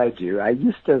research I do, I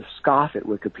used to scoff at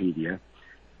Wikipedia,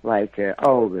 like, who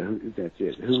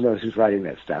knows who's writing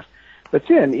that stuff. But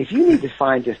then, if you need to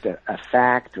find just a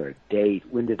fact or a date,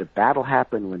 when did a battle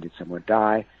happen, when did someone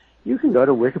die, you can go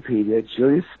to Wikipedia,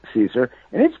 Julius Caesar,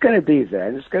 and it's going to be there,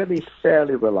 and it's going to be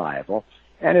fairly reliable.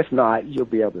 And if not, you'll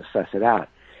be able to suss it out.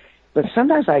 But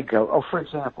sometimes I go, for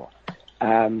example,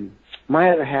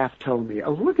 my other half told me,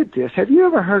 look at this. Have you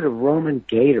ever heard of Roman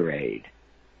Gatorade?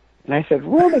 And I said,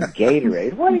 Roman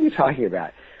Gatorade? What are you talking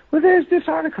about? Well, there's this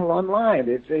article online.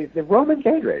 It's the Roman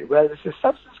Gatorade. Well, it's a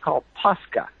substance called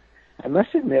Posca. I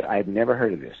must admit, I'd never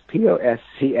heard of this.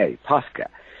 P-O-S-C-A, Posca.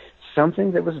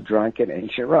 Something that was drunk in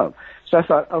ancient Rome. So I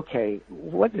thought, okay,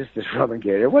 what is this Roman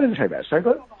Gatorade? What is it about? So I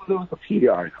go to the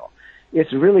Wikipedia article.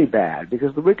 It's really bad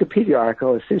because the Wikipedia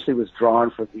article essentially was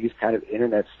drawn from these kind of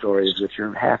internet stories which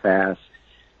are half-assed.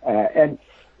 And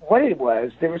what it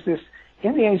was, there was this,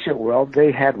 in the ancient world,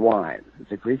 they had wine.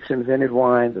 The Greeks invented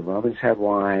wine. The Romans had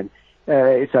wine.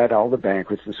 It's at all the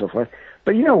banquets and so forth.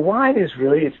 But wine is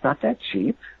really, it's not that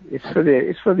cheap. It's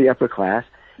for the upper class.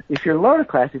 If you're lower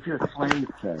class, if you're a slave,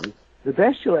 say, the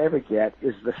best you'll ever get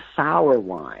is the sour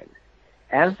wine.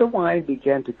 As the wine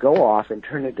began to go off and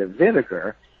turn into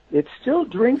vinegar, it's still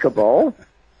drinkable,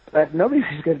 but nobody's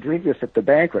going to drink this at the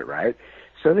banquet, right?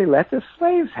 So they let the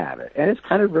slaves have it. And it's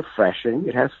kind of refreshing.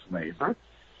 It has flavor,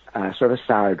 sort of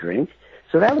sour drink.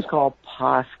 So that was called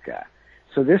Posca.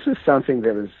 So this is something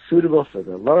that was suitable for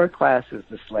the lower classes,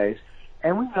 the slaves,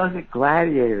 and we know that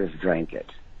gladiators drank it.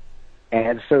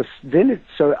 And so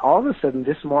so all of a sudden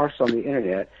this morphs on the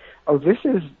internet. This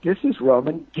is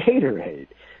Roman Gatorade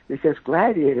because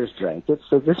gladiators drank it.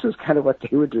 So this is kind of what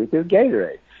they would drink as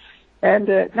Gatorade, and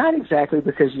not exactly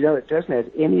because it doesn't have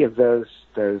any of those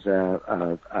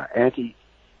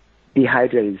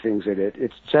anti-dehydrating things in it.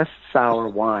 It's just sour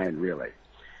wine, really.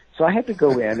 So I had to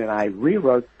go in and I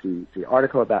rewrote the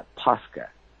article about Posca,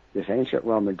 this ancient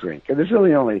Roman drink, and there's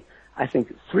really only, I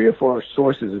think, 3 or 4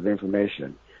 sources of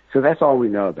information. So that's all we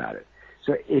know about it.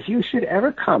 So if you should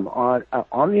ever come on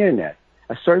the internet,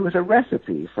 a story with a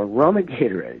recipe for Roman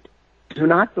Gatorade, do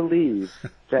not believe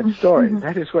that story.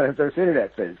 That is one of those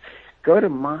internet things. Go to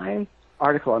my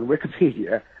article on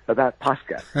Wikipedia about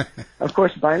Posca. Of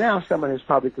course, by now someone has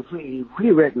probably completely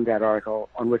rewritten that article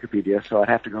on Wikipedia, so I'd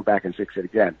have to go back and fix it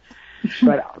again.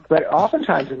 But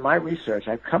oftentimes in my research,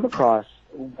 I've come across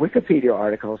Wikipedia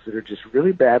articles that are just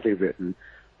really badly written,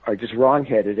 are just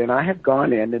wrong-headed, and I have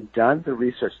gone in and done the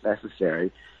research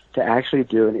necessary to actually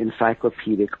do an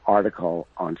encyclopedic article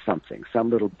on something, some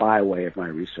little byway of my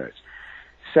research.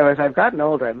 So as I've gotten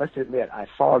older, I must admit, I've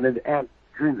fallen into, and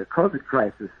during the COVID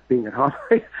crisis, being at home,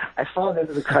 I've fallen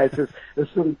into the crisis of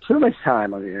spending too much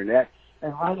time on the internet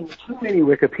and writing too many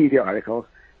Wikipedia articles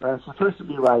when I'm supposed to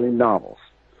be writing novels.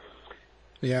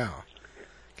 Yeah.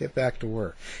 Get back to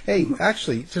work. Hey,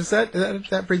 actually, does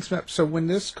that brings me up? So when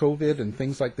this COVID and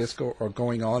things like this are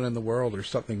going on in the world, or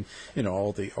something,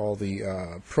 all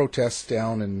the protests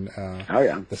down in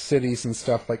the cities and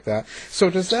stuff like that.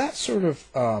 So does that sort of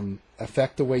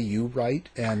affect the way you write?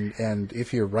 And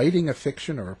if you're writing a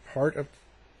fiction or a part of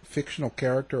fictional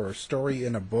character or story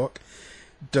in a book,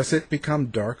 does it become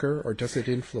darker or does it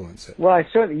influence it? Well, I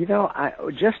certainly,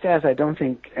 just as I don't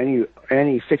think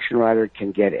any fiction writer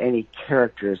can get any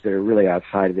characters that are really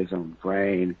outside of his own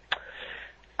brain,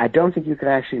 I don't think you can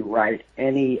actually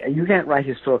you can't write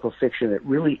historical fiction that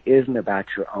really isn't about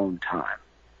your own time.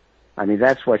 I mean,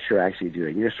 that's what you're actually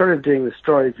doing. You're sort of doing the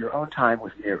story of your own time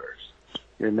with mirrors.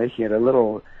 You're making it a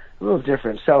little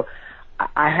different. So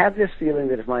I have this feeling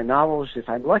that if my novels, if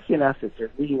I'm lucky enough that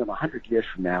they're reading them 100 years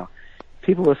from now,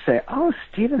 people will say, oh,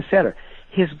 Stephen Saylor,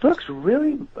 his books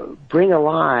really bring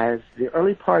alive the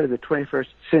early part of the 21st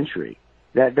century,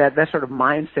 that sort of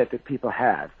mindset that people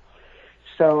have.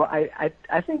 So I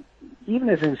think even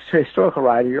as a historical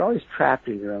writer, you're always trapped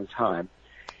in your own time.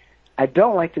 I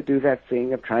don't like to do that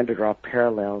thing of trying to draw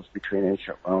parallels between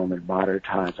ancient Rome and modern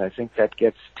times. I think that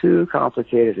gets too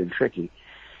complicated and tricky.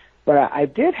 But I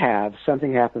did have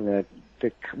something happen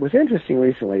that was interesting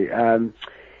recently.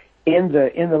 In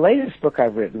the latest book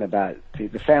I've written about the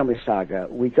family saga,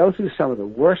 we go through some of the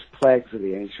worst plagues of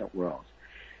the ancient world.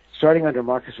 Starting under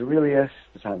Marcus Aurelius,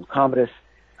 the time of Commodus,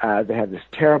 they have this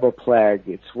terrible plague.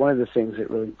 It's one of the things that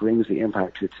really brings the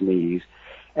empire to its knees.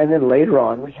 And then later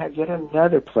on, we have yet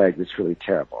another plague that's really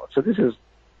terrible. So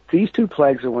these two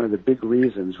plagues are one of the big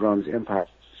reasons Rome's empire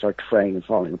starts fraying and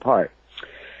falling apart.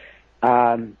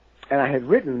 And I had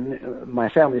written my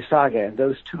family saga, and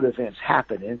those two events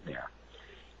happen in there.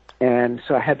 And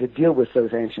so I had to deal with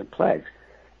those ancient plagues.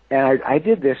 And I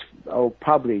did this,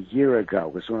 probably a year ago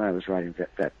was when I was writing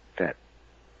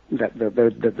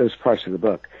those parts of the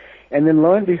book. And then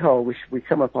lo and behold, we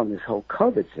come up on this whole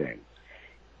COVID thing.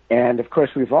 And of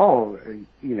course, we've all,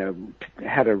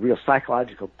 had a real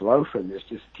psychological blow from this,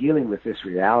 just dealing with this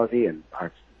reality and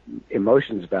our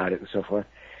emotions about it and so forth,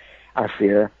 our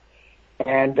fear.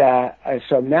 And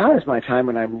so now is my time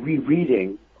when I'm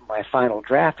rereading my final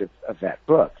draft of that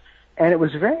book. And it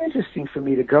was very interesting for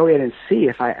me to go in and see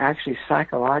if I actually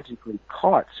psychologically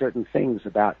caught certain things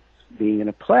about being in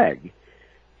a plague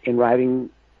in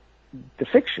writing the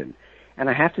fiction. And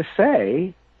I have to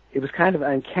say, it was kind of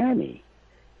uncanny.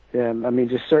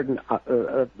 Just certain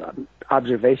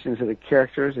observations of the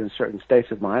characters and certain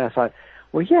states of mind. I thought,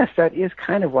 well, yes, that is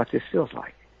kind of what this feels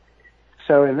like.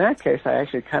 So in that case, I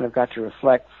actually kind of got to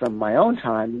reflect from my own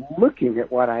time, looking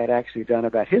at what I had actually done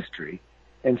about history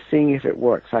and seeing if it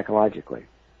worked psychologically.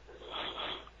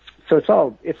 So it's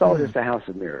all just a house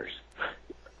of mirrors.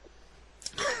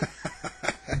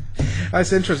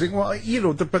 That's interesting. Well,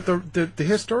 but the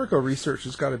historical research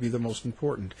has got to be the most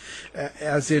important.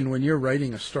 As in, when you're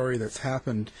writing a story that's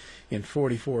happened in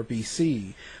 44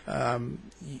 BC,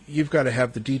 you've got to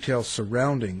have the details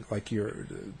surrounding, like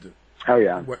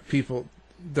what people,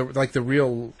 the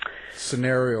real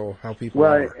scenario, how people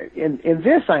are. Well, in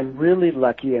this, I'm really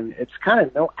lucky, and it's kind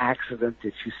of no accident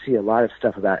that you see a lot of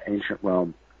stuff about ancient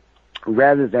Rome,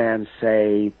 rather than,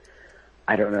 say,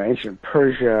 I don't know, ancient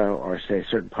Persia or, say,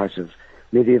 certain parts of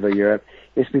medieval Europe.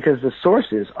 It's because the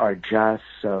sources are just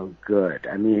so good.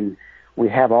 I mean, we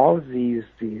have all of these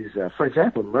for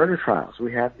example, murder trials.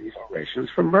 We have these narrations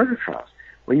from murder trials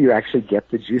where you actually get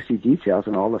the juicy details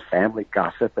and all the family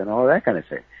gossip and all that kind of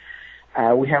thing.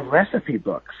 We have recipe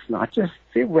books, not just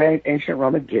the ancient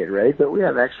Roman Gatorade, but we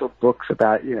have actual books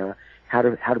about, how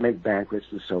to make banquets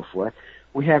and so forth.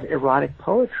 We have erotic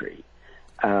poetry.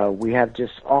 We have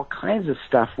just all kinds of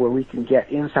stuff where we can get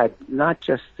inside not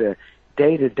just the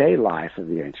day-to-day life of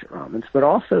the ancient Romans, but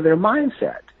also their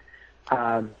mindset.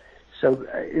 So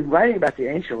in writing about the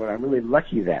ancient world, I'm really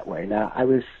lucky that way. Now,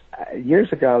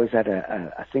 years ago, I was at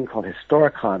a thing called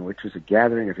Historicon, which was a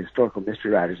gathering of historical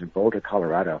mystery writers in Boulder,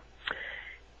 Colorado.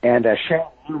 And Sharon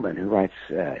Newman, who writes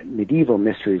medieval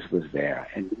mysteries, was there.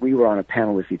 And we were on a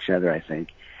panel with each other, I think.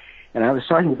 And I was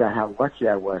talking about how lucky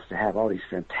I was to have all these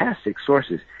fantastic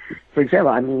sources. For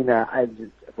example,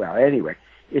 anyway,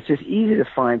 it's just easy to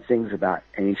find things about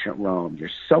ancient Rome.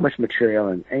 There's so much material,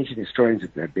 and ancient historians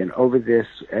have been over this.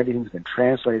 Everything's been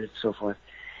translated and so forth.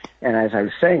 And as I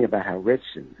was saying about how rich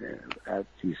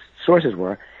these sources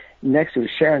were, next it was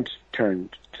Sharon's turn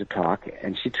to talk,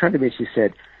 and she turned to me and she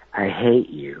said, "I hate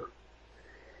you."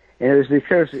 And it was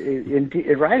because in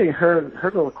writing her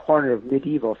little corner of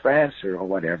medieval France or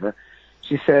whatever,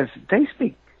 she says they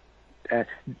speak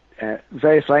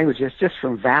various languages just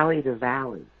from valley to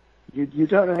valley. You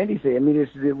don't know anything. I mean,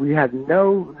 we have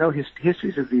no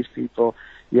histories of these people.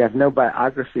 You have no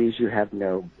biographies. You have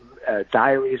no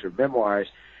diaries or memoirs.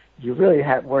 You really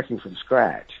have working from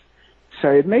scratch. So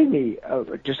it made me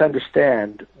just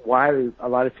understand why a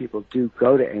lot of people do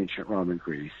go to ancient Rome and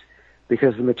Greece,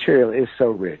 because the material is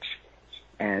so rich,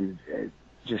 and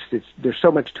there's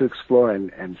so much to explore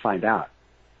and find out.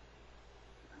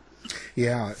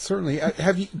 Yeah, certainly.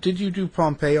 Did you do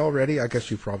Pompeii already? I guess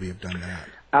you probably have done that.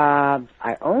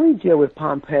 I only deal with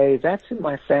Pompeii. That's in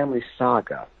my family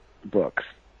saga books,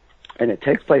 and it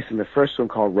takes place in the first one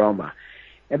called Roma.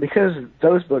 And because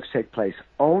those books take place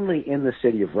only in the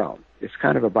city of Rome, it's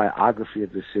kind of a biography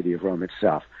of the city of Rome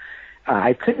itself.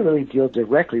 I couldn't really deal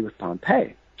directly with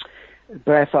Pompeii,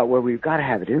 but I thought, well, we've got to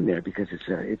have it in there because it's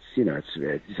an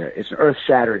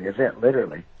earth-shattering event,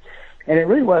 literally. And it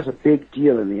really was a big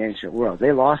deal in the ancient world.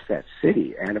 They lost that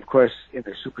city. And, of course, in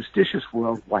the superstitious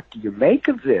world, what do you make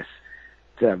of this?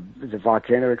 The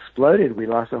volcano exploded. We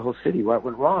lost the whole city. What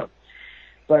went wrong?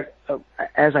 But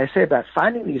as I say, about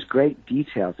finding these great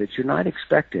details that you're not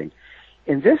expecting,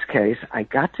 in this case, I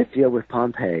got to deal with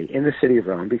Pompeii in the city of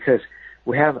Rome because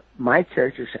my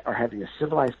characters are having a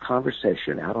civilized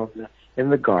conversation out in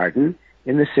the garden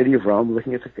in the city of Rome,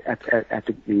 looking at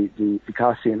the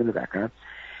Colosseum in the background.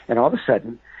 And all of a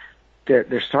sudden,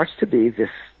 there starts to be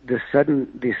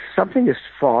something is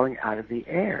falling out of the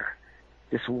air.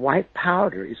 This white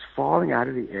powder is falling out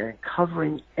of the air and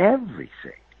covering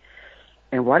everything.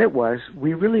 And what it was,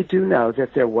 we really do know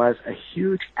that there was a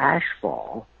huge ash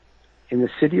fall in the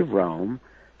city of Rome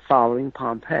following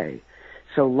Pompeii.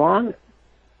 So long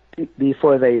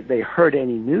before they heard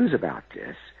any news about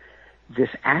this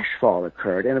ash fall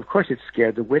occurred. And of course, it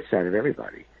scared the wits out of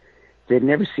everybody. They'd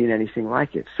never seen anything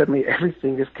like it. Suddenly,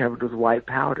 everything is covered with white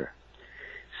powder.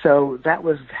 So that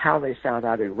was how they found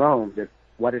out in Rome that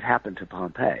what had happened to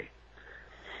Pompeii.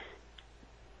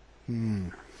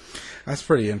 That's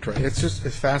pretty interesting.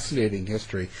 It's fascinating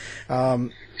history. So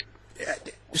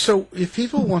if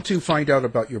people want to find out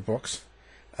about your books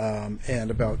and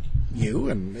about you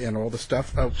and all the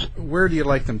stuff, where do you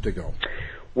like them to go?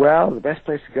 Well, the best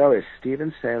place to go is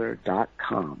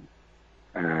StephenSaylor.com.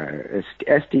 It's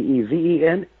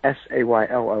StephenSaylor.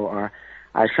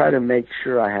 I try to make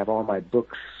sure I have all my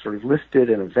books sort of listed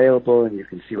and available, and you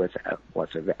can see what's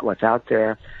out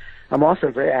there. I'm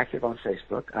also very active on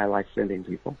Facebook. I like sending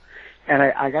people, and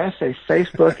I gotta say,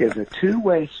 Facebook is a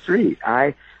two-way street.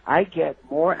 I get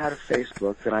more out of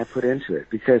Facebook than I put into it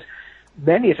because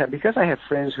many times, because I have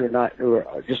friends who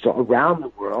are just around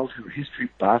the world, who are history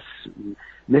buffs,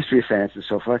 mystery fans, and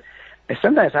so forth. And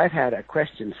sometimes I've had a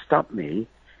question stump me,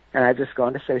 and I've just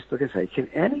gone to Facebook and say, "Can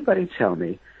anybody tell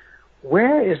me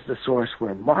where is the source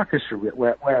where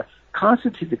where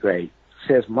Constantine the Great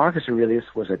says Marcus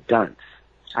Aurelius was a dunce?"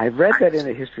 I've read that in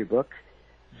a history book.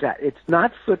 That it's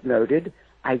not footnoted.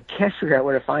 I can't figure out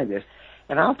where to find this,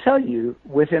 and I'll tell you,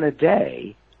 within a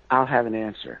day, I'll have an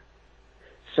answer.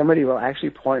 Somebody will actually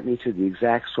point me to the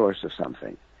exact source of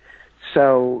something.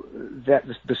 So that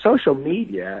the social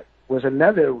media was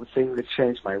another thing that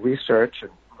changed my research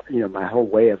and my whole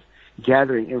way of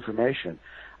gathering information,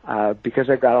 because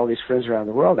I've got all these friends around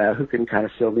the world now who can kind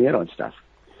of fill me in on stuff.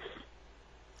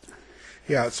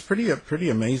 Yeah, it's pretty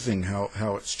amazing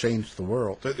how it's changed the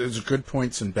world. There's good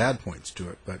points and bad points to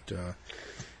it, but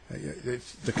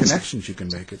the connections you can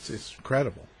make, it's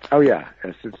incredible. Oh yeah,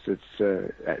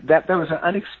 that was an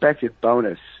unexpected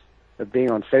bonus of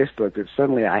being on Facebook, that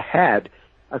suddenly I had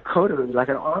a quota, like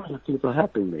an army of people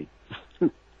helping me.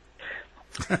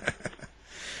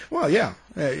 Well, yeah,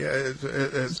 as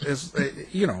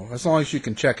long as you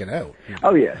can check it out.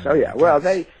 Oh yes, oh yeah. Well,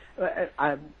 but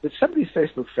some of these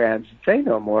Facebook fans, they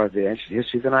know more of the ancient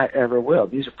history than I ever will.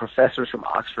 These are professors from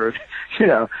Oxford,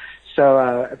 So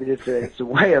I mean, it's a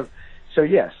way of. So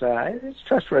yes, it's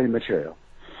trustworthy material.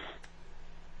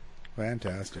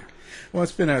 Fantastic. Well,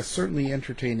 it's been a certainly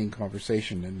entertaining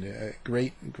conversation and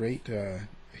great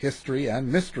history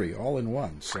and mystery all in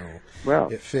one. So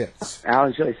it fits. Al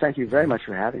and Julie, thank you very much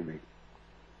for having me.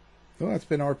 Well, it's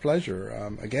been our pleasure.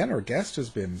 Again, our guest has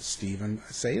been Stephen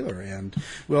Saylor, and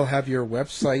we'll have your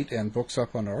website and books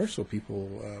up on ours so people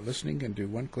listening can do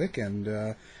one click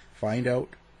and find out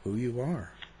who you are.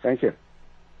 Thank you.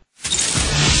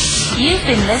 You've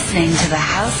been listening to the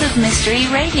House of Mystery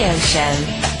radio show.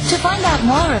 To find out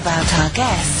more about our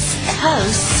guests,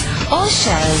 hosts, or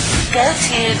shows, go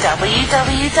to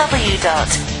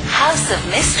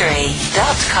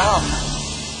www.houseofmystery.com.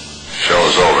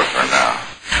 Show's over for now.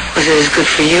 Was it as good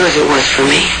for you as it was for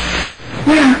me?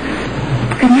 Yeah.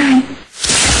 Good night.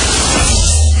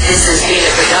 This has been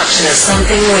a production of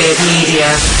Something Weird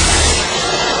Media.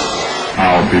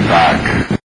 I'll be back.